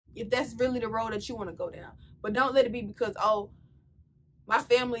if that's really the road that you want to go down. But don't let it be because, oh, my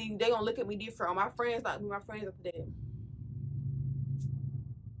family, they gonna look at me different, or my friends not be my friends after that.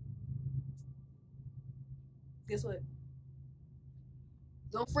 Guess what?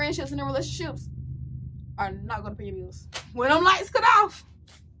 Them friendships and the relationships are not gonna pay your bills. When them lights cut off,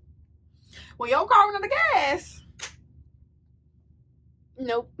 when your car run out of gas,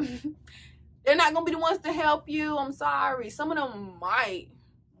 nope. They're not gonna be the ones to help you. I'm sorry. Some of them might,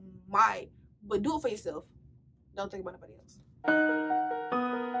 but do it for yourself. Don't think about nobody else.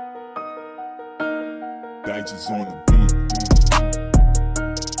 Digits on the beat.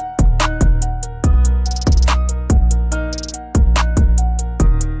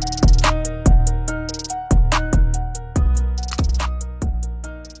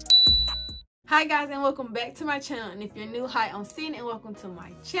 Hi guys, and welcome back to my channel. And if you're new, hi, I'm Cinn, and welcome to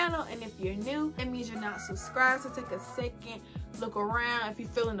my channel. And if you're new, that means you're not subscribed, so take a second, look around. If you're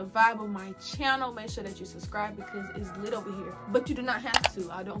feeling the vibe of my channel, make sure that you subscribe because it's lit over here. But you do not have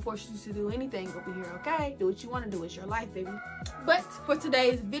to. I don't force you to do anything over here, okay? Do what you want to do. It's your life, baby. But for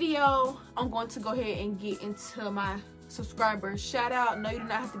today's video, I'm going to go ahead and get into my subscriber shout out. No, you do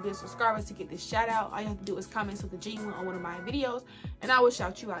not have to be a subscriber to get this shout out. All you have to do is comment something genuine on one of my videos, and I will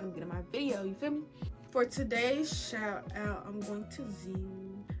shout you out and get in my video. You feel me? For today's shout out, I'm going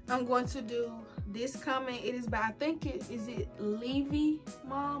to do this comment. It is by, I think it is Levy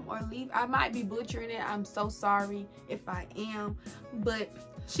Mom or Leave. I might be butchering it. I'm so sorry if I am, but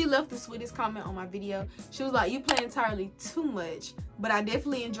she left the sweetest comment on my video. She was like, "You play entirely too much, but I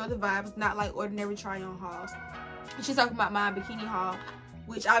definitely enjoy the vibes, not like ordinary try-on hauls." She's talking about my bikini haul,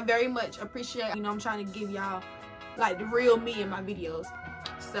 which I very much appreciate. You know, I'm trying to give y'all like the real me in my videos.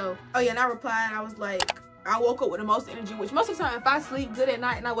 So, oh yeah, and I replied, I was like, I woke up with the most energy, which most of the time if I sleep good at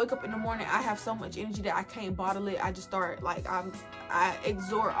night and I wake up in the morning, I have so much energy that I can't bottle it. I just start like, I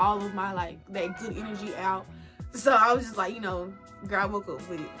exhort all of my like that good energy out. So I was just like, you know, girl, I woke up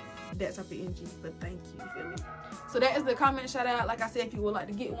with that type of energy. But thank you, you feel me? So that is the comment shout out. Like I said, if you would like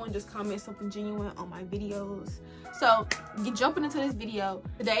to get one, just comment something genuine on my videos. So jumping into this video,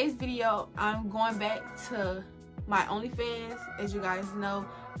 today's video, I'm going back to my Onlyfans. As you guys know,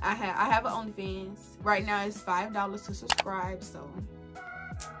 I have an Onlyfans. Right now it's $5 to subscribe. So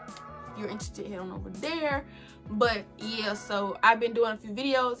if you're interested, head on over there. But yeah, so I've been doing a few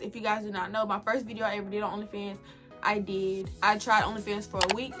videos. If you guys do not know, my first video I ever did on Onlyfans, I tried OnlyFans for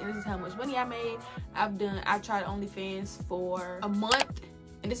a week, and this is how much money I made. I tried OnlyFans for a month,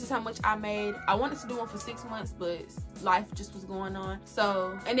 and this is how much I made. I wanted to do one for 6 months, but life just was going on.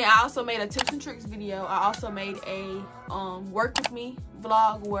 So, and then I also made a tips and tricks video. I also made a work with me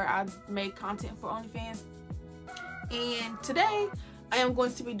vlog where I made content for OnlyFans. And today I am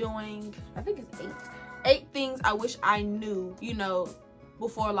going to be doing, I think it's 8 things I wish I knew, you know,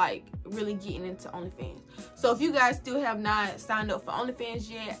 before like really getting into OnlyFans. So if you guys still have not signed up for OnlyFans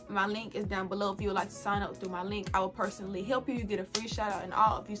yet, my link is down below. If you would like to sign up through my link, I will personally help you. You get a free shout out and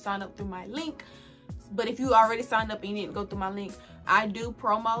all if you sign up through my link. But if you already signed up and you didn't go through my link, I do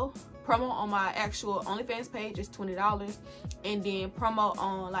promo on my actual OnlyFans page is $20, and then promo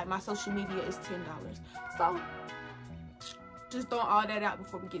on like my social media is $10. So just throwing all that out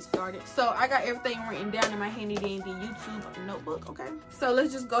before we get started. So I got everything written down in my handy dandy YouTube notebook, okay? So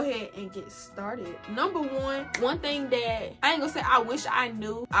let's just go ahead and get started. Number one thing that I ain't gonna say I wish I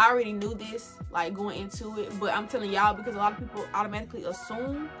knew. I already knew this like going into it, but I'm telling y'all because a lot of people automatically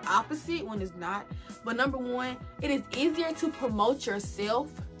assume opposite when it's not. But number one, it is easier to promote yourself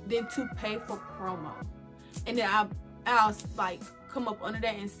than to pay for promo. And then I'll like come up under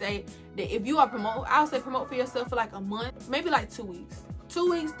that and say that if you are I'll say promote for yourself for like a month, maybe like 2 weeks.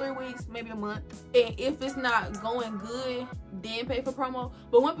 2 weeks, 3 weeks, maybe a month. And if it's not going good, then pay for promo.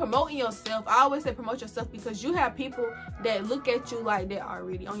 But when promoting yourself, I always say promote yourself because you have people that look at you like they're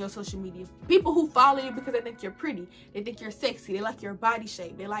already on your social media. People who follow you because they think you're pretty, they think you're sexy, they like your body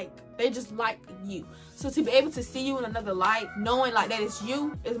shape, they just like you. So to be able to see you in another light, knowing like that it's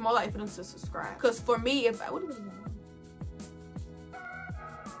you, is more likely for them to subscribe. Because for me, if I, what is it?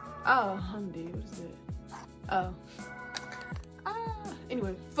 Oh, I'm dead. What is that? Oh.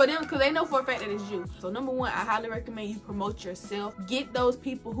 Anyway, for them, because they know for a fact that it's you. So number one, I highly recommend you promote yourself. Get those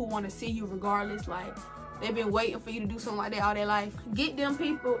people who want to see you regardless. Like, they've been waiting for you to do something like that all their life. Get them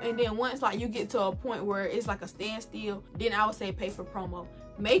people, and then once like you get to a point where it's like a standstill, then I would say pay for promo.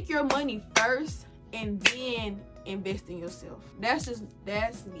 Make your money first, and then invest in yourself. That's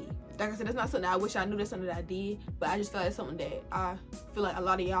me. Like I said, that's not something I wish I knew. That's something that I did, but I just feel like it's something that I feel like a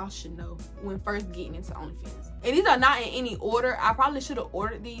lot of y'all should know when first getting into OnlyFans. And these are not in any order. I probably should have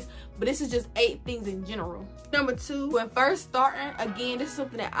ordered these, but this is just 8 things in general. Number 2, when first starting, again, this is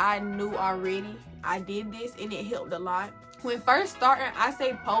something that I knew already. I did this and it helped a lot. When first starting, I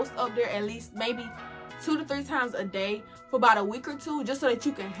say post up there at least maybe 2 to 3 times a day for about a week or 2, just so that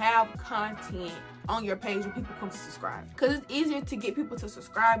you can have content on your page when people come to subscribe. Because it's easier to get people to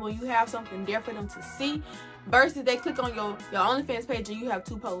subscribe when you have something there for them to see, versus they click on your OnlyFans page and you have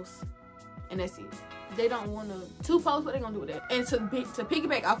 2 posts and that's it. They don't want to 2 posts. What they gonna do with that? And to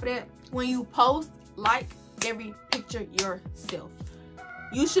piggyback off of that, when you post, like every picture yourself.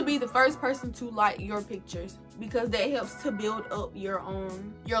 You should be the first person to like your pictures, because that helps to build up your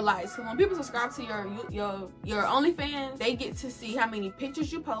likes. So when people subscribe to your OnlyFans, they get to see how many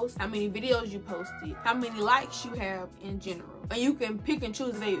pictures you post, how many videos you posted, how many likes you have in general. And you can pick and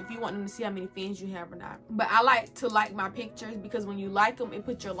choose if you want them to see how many fans you have or not. But I like to like my pictures, because when you like them, it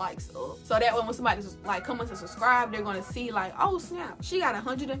puts your likes up. So that when somebody's like coming to subscribe, they're gonna see like, oh snap, she got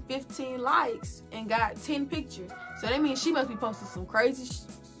 115 likes and got 10 pictures. So that means she must be posting some crazy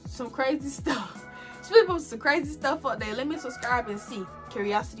stuff. She must be posting some crazy stuff up there. Let me subscribe and see.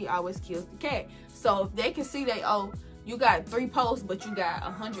 Curiosity always kills the cat. So if they can see that, oh, you got 3 posts but you got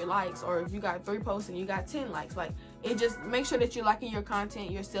 100 likes, or if you got 3 posts and you got 10 likes, like, it just make sure that you're liking your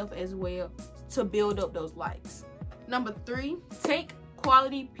content yourself as well to build up those likes. Number 3, take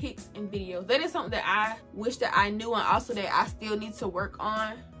quality pics and videos. That is something that I wish that I knew, and also that I still need to work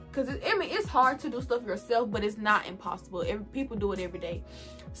on. Because I mean, it's hard to do stuff yourself, but it's not impossible. People do it every day.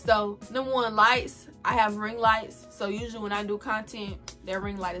 So number 1, lights. I have ring lights. So usually when I do content, that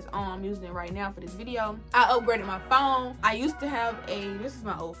ring light is on. I'm using it right now for this video. I upgraded my phone. I used to have this is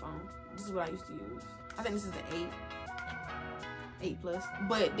my old phone. This is what I used to use. I think this is an 8 plus,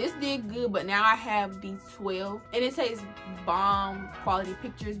 but this did good. But now I have the 12, and it takes bomb quality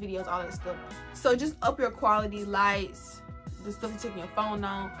pictures, videos, all that stuff. So just up your quality, lights, the stuff you take your phone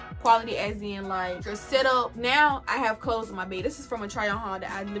on, quality as in like your setup. Now I have clothes on my bed. This is from a try on haul that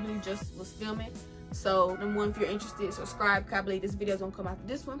I literally just was filming. So number 1, if you're interested, subscribe, because I believe this video is gonna come after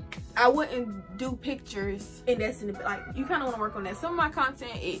this one. I wouldn't do pictures and that's in the, like, you kind of want to work on that. Some of my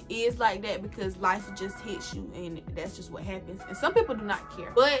content, it is like that because life just hits you and that's just what happens, and some people do not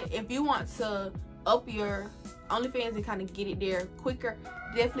care. But if you want to up your OnlyFans and kind of get it there quicker,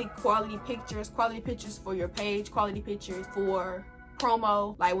 definitely quality pictures for your page, quality pictures for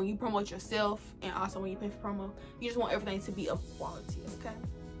promo, like when you promote yourself and also when you pay for promo. You just want everything to be of quality, okay?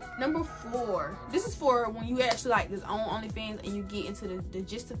 Number 4, this is for when you actually like this own OnlyFans and you get into the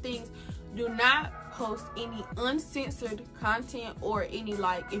gist of things. Do not post any uncensored content, or any,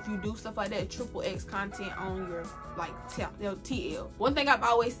 like, if you do stuff like that, XXX content on your like TL. One thing I've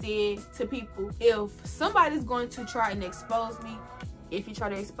always said to people, if somebody's going to try and expose me, if you try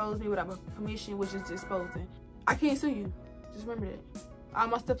to expose me without my permission, which is exposing, I can't sue you. Just remember that. All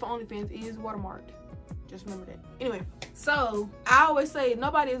my stuff on OnlyFans is watermarked. Just remember that. Anyway, so I always say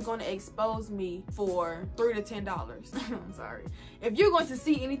nobody is going to expose me for $3 to $10. I'm sorry. If you're going to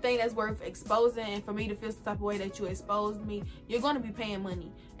see anything that's worth exposing and for me to feel some type of way that you exposed me, you're going to be paying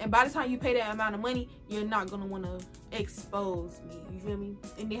money. And by the time you pay that amount of money, you're not going to want to expose me. You feel me?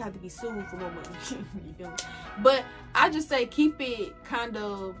 And they have to be sued for more money. You feel me? But I just say keep it kind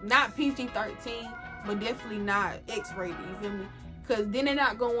of not PG-13, but definitely not X-rated. You feel me? Because then they're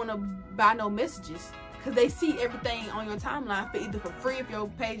not going to want to buy no messages. Because they see everything on your timeline for either for free if your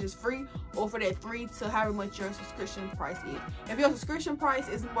page is free, or for that 3 to however much your subscription price is. If your subscription price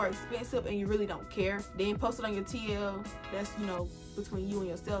is more expensive and you really don't care, then post it on your TL. That's, you know, between you and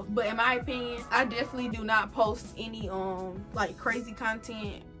yourself. But in my opinion, I definitely do not post any like crazy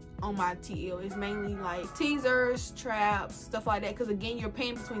content on my TL. It's mainly like teasers, traps, stuff like that. Because again, you're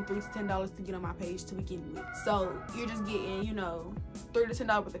paying between $3 to $10 to get on my page to begin with. So you're just getting, you know, $3 to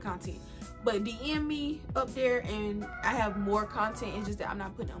 $10 worth of content. But DM me up there and I have more content. It's just that I'm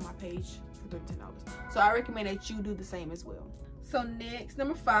not putting it on my page for $3 to $10. So I recommend that you do the same as well. So next,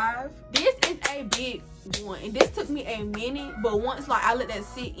 number 5. This is a big one. And this took me a minute. But once like I let that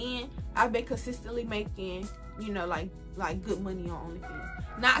sit in, I've been consistently making, you know, like good money on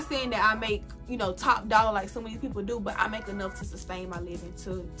OnlyFans. Not saying that I make, you know, top dollar like so many people do, but I make enough to sustain my living,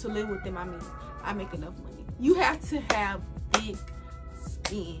 to live within my means. I make enough money. You have to have big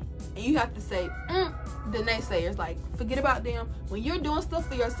skin. And you have to say, the naysayers, like, forget about them. When you're doing stuff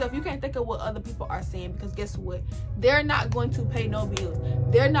for yourself, you can't think of what other people are saying, because guess what? They're not going to pay no bills.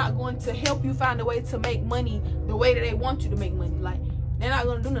 They're not going to help you find a way to make money the way that they want you to make money. Like, They're not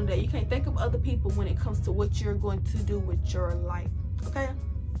gonna do none of that. You can't think of other people when it comes to what you're going to do with your life, okay?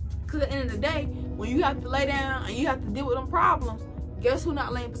 Because at the end of the day, when you have to lay down and you have to deal with them problems, guess who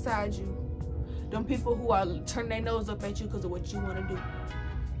not laying beside you? Them people who are turning their nose up at you because of what you want to do.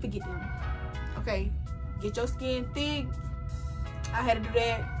 Forget them, okay? Get your skin thick. I had to do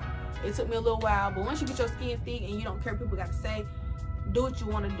that. It took me a little while, but once you get your skin thick and you don't care what people got to say, do what you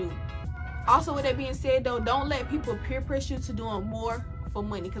want to do. Also, with that being said though, don't let people peer pressure you to doing more for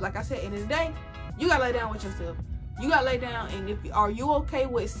money. Because like I said, at the end of the day, you gotta lay down with yourself. You gotta lay down, and are you okay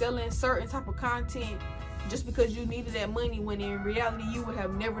with selling certain type of content just because you needed that money, when in reality you would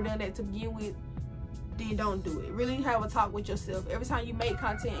have never done that to begin with? Then don't do it. Really have a talk with yourself. Every time you make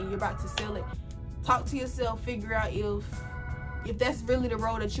content and you're about to sell it, talk to yourself, figure out if that's really the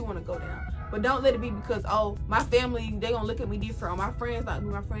road that you want to go down. But don't let it be because, oh, my family, they gonna look at me different, or my friends not be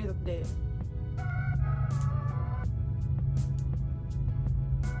my friends after that.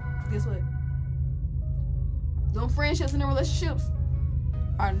 Guess what? Them friendships and the relationships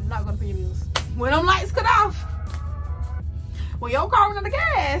are not gonna pay your bills. When them lights cut off, when your car runs out of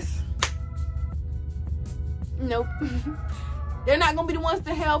gas, nope. They're not gonna be the ones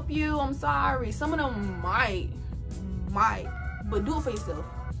to help you. I'm sorry. Some of them might, but do it for yourself.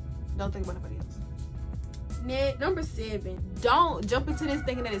 Don't think about nobody else. Next, number 7, don't jump into this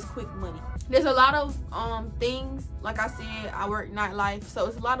thinking that it's quick money. There's a lot of things, like I said, I work nightlife, so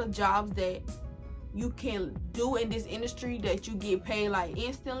it's a lot of jobs that you can do in this industry that you get paid like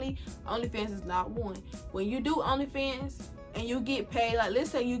instantly. OnlyFans is not one. When you do OnlyFans and you get paid, like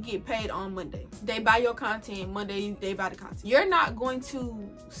let's say you get paid on Monday, they buy your content Monday, they buy the content, you're not going to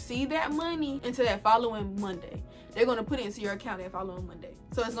see that money until that following Monday. They're going to put it into your account that following Monday,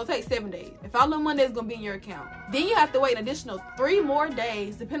 so it's going to take 7 days. The following Monday is going to be in your account. Then you have to wait an additional 3 more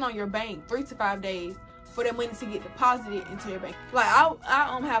days, depending on your bank, 3 to 5 days for that money to get deposited into your bank. Like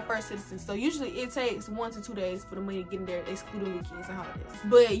I have First Citizen, so usually it takes 1 to 2 days for the money to get in there, excluding weekends and holidays.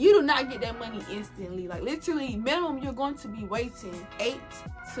 But you do not get that money instantly. Like literally, minimum you're going to be waiting 8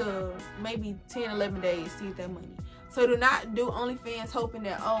 to maybe 10, 11 days to get that money. So do not do OnlyFans hoping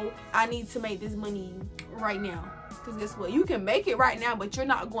that, oh, I need to make this money right now. Because guess what? You can make it right now, but you're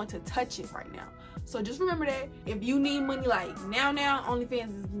not going to touch it right now. So just remember that if you need money like now,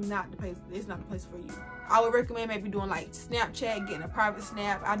 OnlyFans is not the place. It's not the place for you. I would recommend maybe doing like Snapchat, getting a private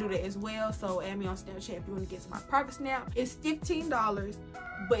snap. I do that as well. So add me on Snapchat if you want to get to my private snap. It's $15,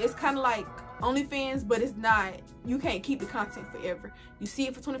 but it's kind of like OnlyFans, but it's not. You can't keep the content forever. You see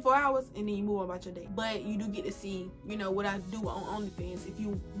it for 24 hours and then you move on about your day. But you do get to see, you know, what I do on OnlyFans if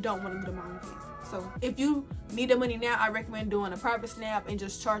you don't want to go to my OnlyFans. So if you need the money now, I recommend doing a private snap and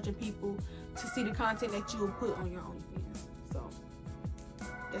just charging people to see the content that you will put on your OnlyFans. So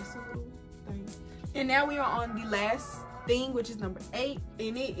that's a little thing. And now we are on the last thing, which is number 8,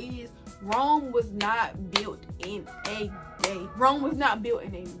 and it is Rome was not built in a day. Rome was not built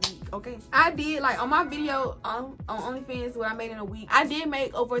in a week, okay? I did, like on my video on OnlyFans, what I made in a week, I did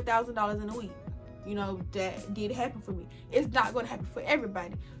make over $1,000 in a week. You know, that did happen for me. It's not going to happen for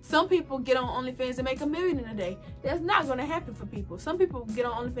everybody. Some people get on OnlyFans and make $1 million in a day. That's not going to happen for people. Some people get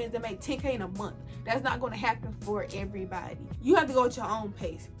on OnlyFans and make $10K in a month. That's not going to happen for everybody. You have to go at your own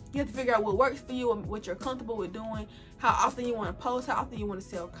pace. You have to figure out what works for you and what you're comfortable with doing, how often you want to post, how often you want to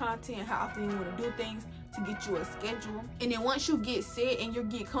sell content, how often you want to do things to get you a schedule. And then once you get set and you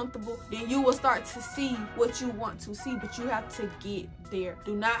get comfortable, then you will start to see what you want to see, but you have to get there.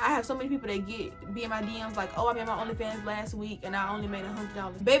 I have so many people that be in my DMs like, oh, I made my OnlyFans last week and I only made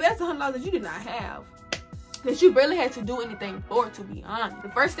 $100. Baby, that's $100 that you did not have, that you barely had to do anything for, to be honest. The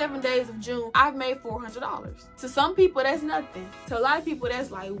first 7 days of June, I've made $400. To some people, that's nothing. To a lot of people,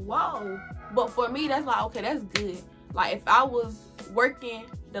 that's like, whoa. But for me, that's like, okay, that's good. Like, if I was working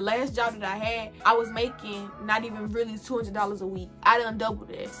the last job that I had, I was making not even really $200 a week. I done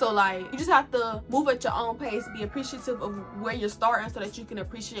doubled it. So like, you just have to move at your own pace, be appreciative of where you're starting so that you can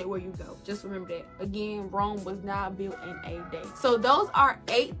appreciate where you go. Just remember that. Again, Rome was not built in a day. So those are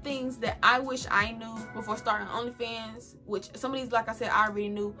 8 things that I wish I knew before starting OnlyFans, which some of these, like I said, I already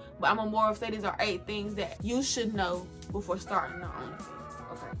knew, but I'm gonna more say these are 8 things that you should know before starting on OnlyFans.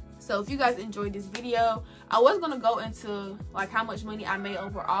 Okay. So if you guys enjoyed this video, I was gonna go into like how much money I made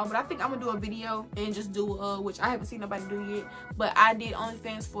overall, but I think I'm gonna do a video and just do which I haven't seen nobody do yet, but I did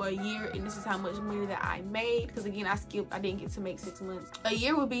OnlyFans for a year and this is how much money that I made, because again, I didn't get to make 6 months. A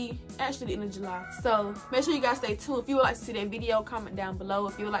year would be actually the end of July. So make sure you guys stay tuned. If you would like to see that video, comment down below.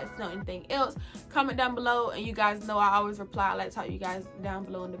 If you would like to know anything else, comment down below. And you guys know I always reply. I like to talk to you guys down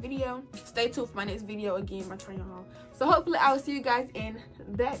below in the video. Stay tuned for my next video, again, my try on haul. So hopefully I will see you guys in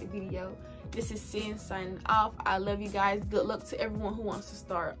that video. This is Cinn signing off. I love you guys. Good luck to everyone who wants to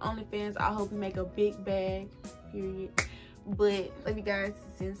start OnlyFans. I hope you make a big bag, period. But love you guys.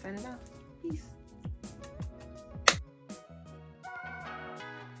 Cinn signing off. Peace.